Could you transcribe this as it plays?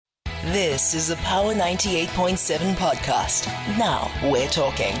This is a Power 98.7 podcast. Now we're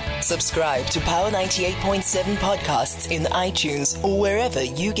talking. Subscribe to Power 98.7 podcasts in iTunes or wherever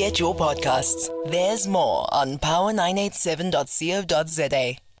you get your podcasts. There's more on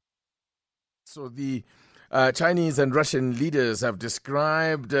power987.co.za. So the Chinese and Russian leaders have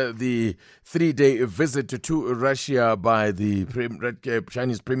described the 3-day visit to Russia by the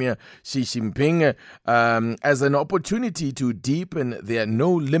Chinese Premier Xi Jinping as an opportunity to deepen their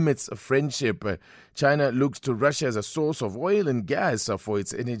no-limits friendship. China looks to Russia as a source of oil and gas for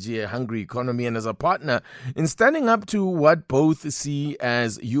its energy-hungry economy and as a partner in standing up to what both see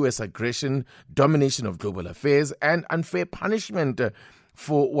as U.S. aggression, domination of global affairs, and unfair punishment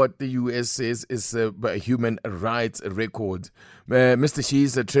for what the U.S. says is a human rights record. Mr.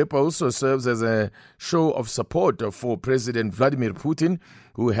 Xi's trip also serves as a show of support for President Vladimir Putin,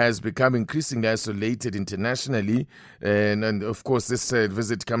 who has become increasingly isolated internationally. And of course, this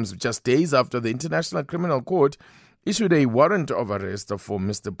visit comes just days after the International Criminal Court issued a warrant of arrest for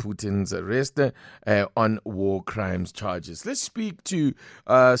Mr. Putin's arrest on war crimes charges. Let's speak to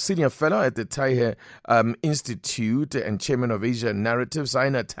senior fellow at the Taihe Institute and chairman of Asia Narrative,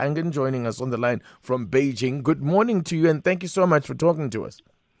 Zaina Tangen, joining us on the line from Beijing. Good morning to you, and thank you so much for talking to us.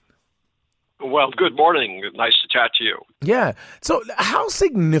 Well, good morning. Nice to chat to you. Yeah. So how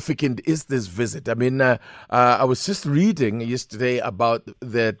significant is this visit? I mean, I was just reading yesterday about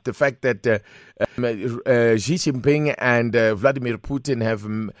the fact that Xi Jinping and Vladimir Putin have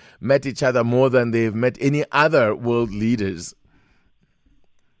met each other more than they've met any other world leaders.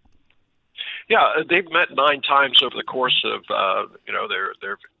 Yeah, they've met 9 times over the course of,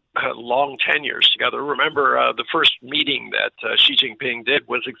 their long tenures together. Remember, the first meeting that Xi Jinping did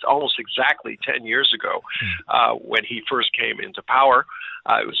was almost exactly 10 years ago when he first came into power.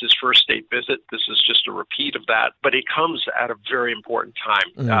 It was his first state visit. This is just a repeat of that, but it comes at a very important time.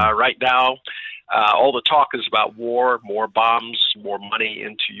 Right now, all the talk is about war, more bombs, more money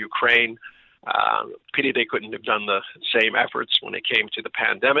into Ukraine. Pity they couldn't have done the same efforts when it came to the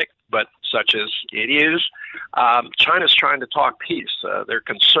pandemic, but such as it is. China's trying to talk peace. They're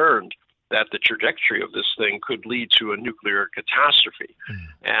concerned that the trajectory of this thing could lead to a nuclear catastrophe,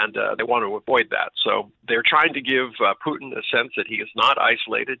 and they want to avoid that. So they're trying to give Putin a sense that he is not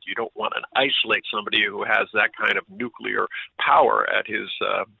isolated. You don't want to isolate somebody who has that kind of nuclear power at his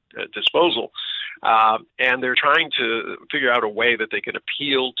disposal. And they're trying to figure out a way that they can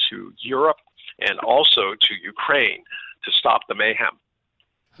appeal to Europe and also to Ukraine to stop the mayhem.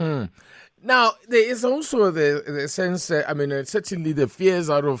 Now, there is also the sense, certainly the fears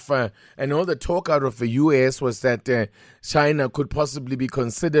out of, and all the talk out of the U.S. was that China could possibly be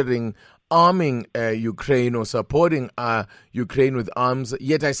considering arming Ukraine or supporting Ukraine with arms.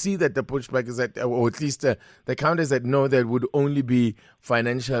 Yet I see that the pushback is that, or at least the counter is that no, there would only be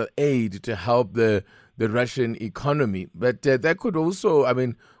financial aid to help the Russian economy. But that could also,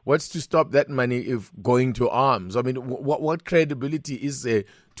 what's to stop that money if going to arms? What credibility is there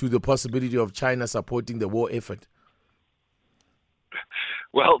to the possibility of China supporting the war effort?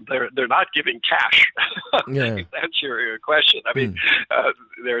 Well, they're not giving cash. Yeah. That's your question.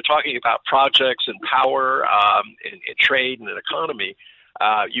 They're talking about projects and power, and trade and an economy.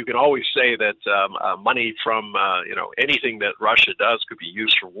 You can always say that money from anything that Russia does could be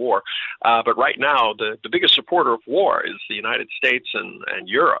used for war. But right now, the biggest supporter of war is the United States and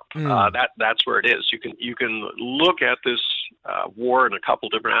Europe. That's where it is. You can look at this war in a couple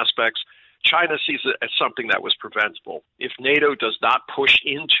different aspects. China sees it as something that was preventable. If NATO does not push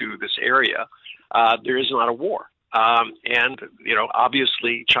into this area, there is not a war.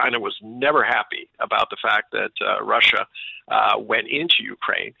 Obviously, China was never happy about the fact that Russia went into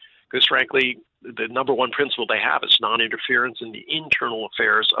Ukraine, because frankly, the number one principle they have is non-interference in the internal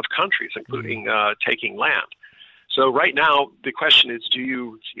affairs of countries, including taking land. So right now, the question is, do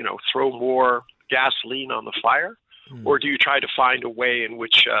you throw more gasoline on the fire? Or do you try to find a way in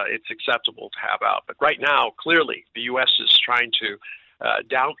which it's acceptable to have out? But right now, clearly, the U.S. is trying to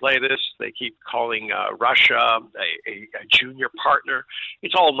downplay this. They keep calling Russia a junior partner.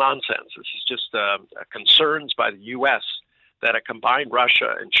 It's all nonsense. This is just concerns by the U.S. that a combined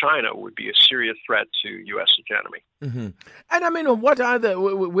Russia and China would be a serious threat to U.S. hegemony. And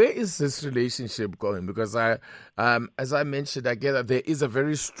where is this relationship going? Because as I mentioned, I get that there is a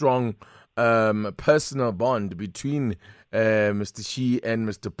very strong personal bond between Mr. Xi and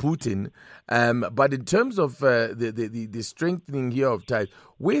Mr. Putin. But in terms of the strengthening here of ties,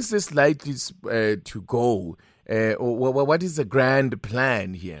 where is this likely to go? Or what is the grand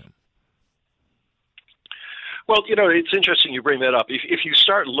plan here? Well, it's interesting you bring that up. If you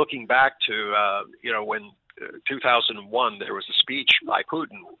start looking back to, when 2001, there was a speech by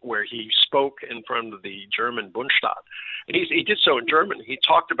Putin where he spoke in front of the German Bundestag. And he did so in German. He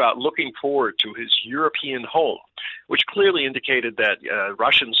talked about looking forward to his European home, which clearly indicated that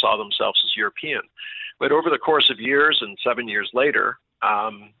Russians saw themselves as European. But over the course of years, and 7 years later,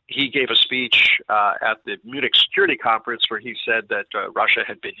 he gave a speech at the Munich Security Conference where he said that Russia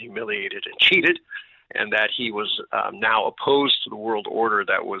had been humiliated and cheated, and that he was now opposed to the world order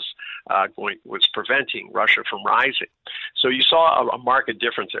that was preventing Russia from rising. So you saw a marked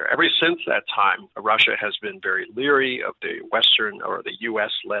difference there. Ever since that time, Russia has been very leery of the Western or the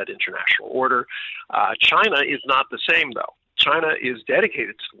U.S.-led international order. China is not the same, though. China is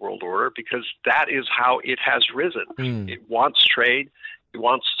dedicated to the world order because that is how it has risen. It wants trade. It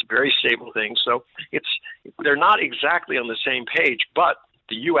wants very stable things. So they're not exactly on the same page, but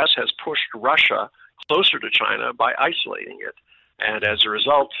the U.S. has pushed Russia closer to China by isolating it. And as a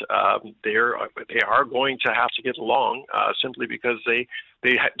result, they are going to have to get along simply because they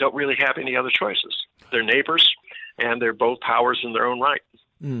don't really have any other choices. They're neighbors, and they're both powers in their own right.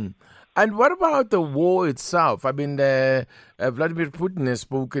 And what about the war itself? I mean, Vladimir Putin has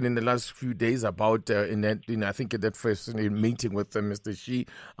spoken in the last few days about, I think at that first meeting with Mr. Xi,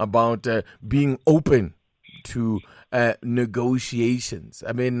 about being open to negotiations.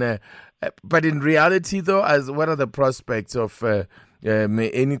 I mean, but in reality, though, what are the prospects of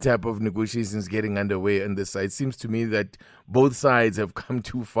any type of negotiations getting underway on this side? It seems to me that both sides have come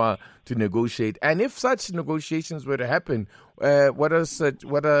too far to negotiate. And if such negotiations were to happen, what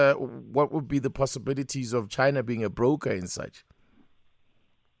would be the possibilities of China being a broker in such?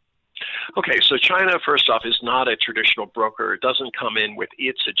 Okay, so China, first off, is not a traditional broker. It doesn't come in with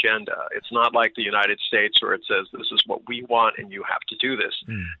its agenda. It's not like the United States where it says, this is what we want and you have to do this.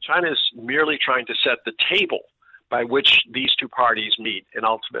 China is merely trying to set the table by which these two parties meet and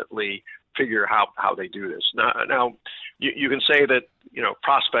ultimately figure how they do this. Now you can say that,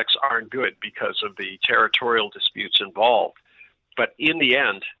 prospects aren't good because of the territorial disputes involved. But in the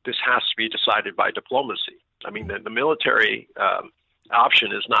end, this has to be decided by diplomacy. I mean, the military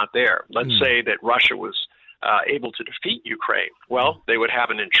option is not there. Let's say that Russia was able to defeat Ukraine. Well, they would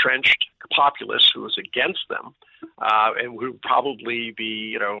have an entrenched populace who was against them and would probably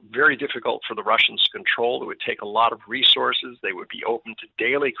be, very difficult for the Russians to control. It would take a lot of resources. They would be open to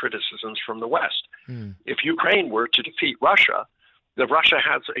daily criticisms from the West. If Ukraine were to defeat Russia, then Russia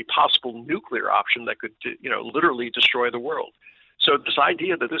has a possible nuclear option that could, literally destroy the world. So this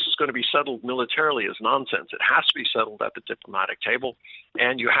idea that this is going to be settled militarily is nonsense. It has to be settled at the diplomatic table,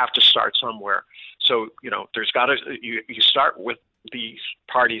 and you have to start somewhere. So, you start with these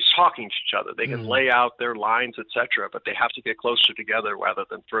parties talking to each other. They can lay out their lines, etc., but they have to get closer together rather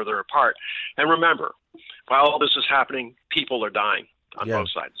than further apart. And remember, while all this is happening, people are dying on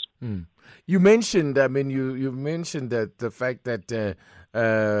both sides. You mentioned, you mentioned that the fact that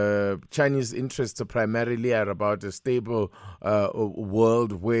Chinese interests primarily are about a stable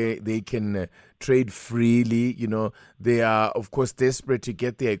world where they can trade freely. They are, of course, desperate to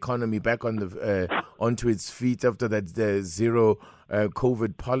get their economy back on onto its feet after that zero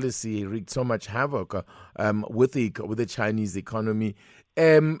COVID policy wreaked so much havoc with the Chinese economy.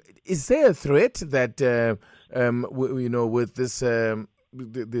 Is there a threat that with this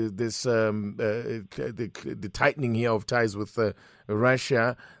the tightening here of ties with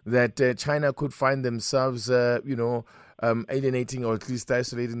Russia, that China could find themselves, alienating or at least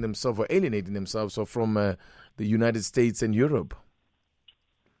isolating themselves or alienating themselves from the United States and Europe?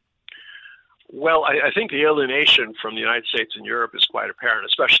 Well, I think the alienation from the United States and Europe is quite apparent,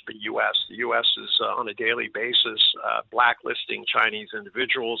 especially the U.S. The U.S. is on a daily basis blacklisting Chinese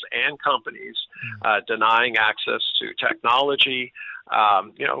individuals and companies, denying access to technology.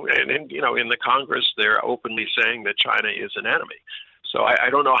 In the Congress, they're openly saying that China is an enemy. So I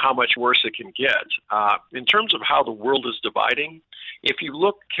don't know how much worse it can get. In terms of how the world is dividing, if you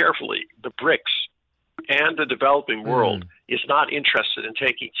look carefully, the BRICS and the developing world is not interested in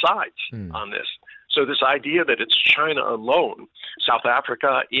taking sides on this. So this idea that it's China alone, South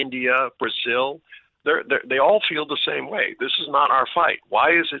Africa, India, Brazil, they all feel the same way. This is not our fight.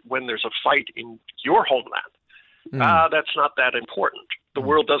 Why is it when there's a fight in your homeland? That's not that important. The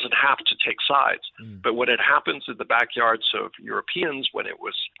world doesn't have to take sides. But when it happens in the backyards of Europeans, when it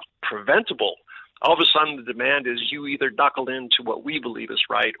was preventable, all of a sudden the demand is you either knuckle into what we believe is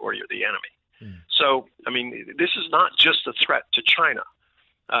right or you're the enemy. So, this is not just a threat to China.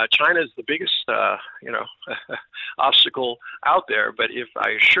 China is the biggest, obstacle out there. But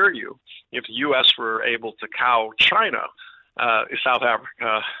I assure you, if the U.S. were able to cow China, South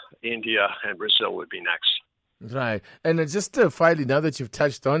Africa, India, and Brazil would be next. Right. And just finally, now that you've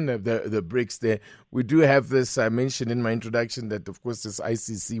touched on the BRICS there, we do have this. I mentioned in my introduction that, of course, this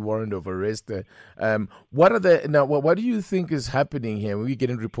ICC warrant of arrest. What do you think is happening here? We're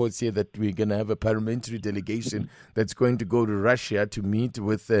getting reports here that we're going to have a parliamentary delegation that's going to go to Russia to meet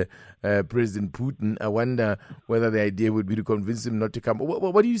with President Putin. I wonder whether the idea would be to convince him not to come.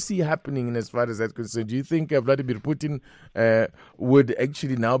 What do you see happening in as far as that's concerned? Do you think Vladimir Putin would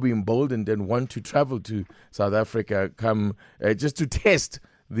actually now be emboldened and want to travel to South Africa, come just to test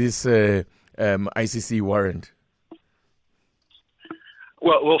this ICC warrant?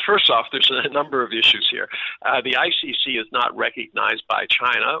 Well, first off, there's a number of issues here. The ICC is not recognized by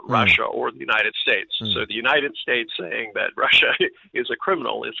China, Russia, or the United States. So the United States saying that Russia is a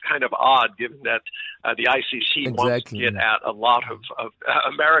criminal is kind of odd, given that the ICC wants to get at a lot of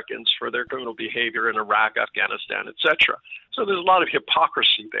Americans for their criminal behavior in Iraq, Afghanistan, etc. So there's a lot of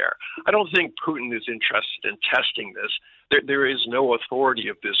hypocrisy there. I don't think Putin is interested in testing this. There is no authority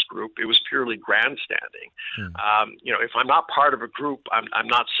of this group. It was purely grandstanding. If I'm not part of a group, I'm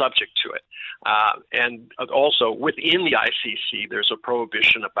not subject to it. And also within the ICC, there's a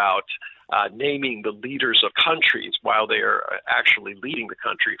prohibition about naming the leaders of countries while they are actually leading the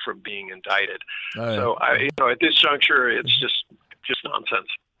country from being indicted. So at this juncture, it's just nonsense.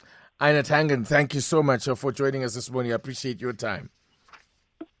 Einar Tangen, thank you so much for joining us this morning. I appreciate your time.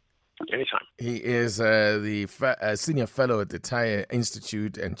 Anytime. He is the senior fellow at the Taya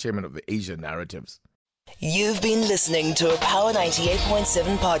Institute and chairman of the Asia Narratives. You've been listening to a Power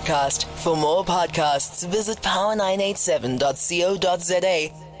 98.7 podcast. For more podcasts, visit power987.co.za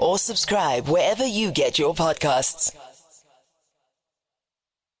or subscribe wherever you get your podcasts.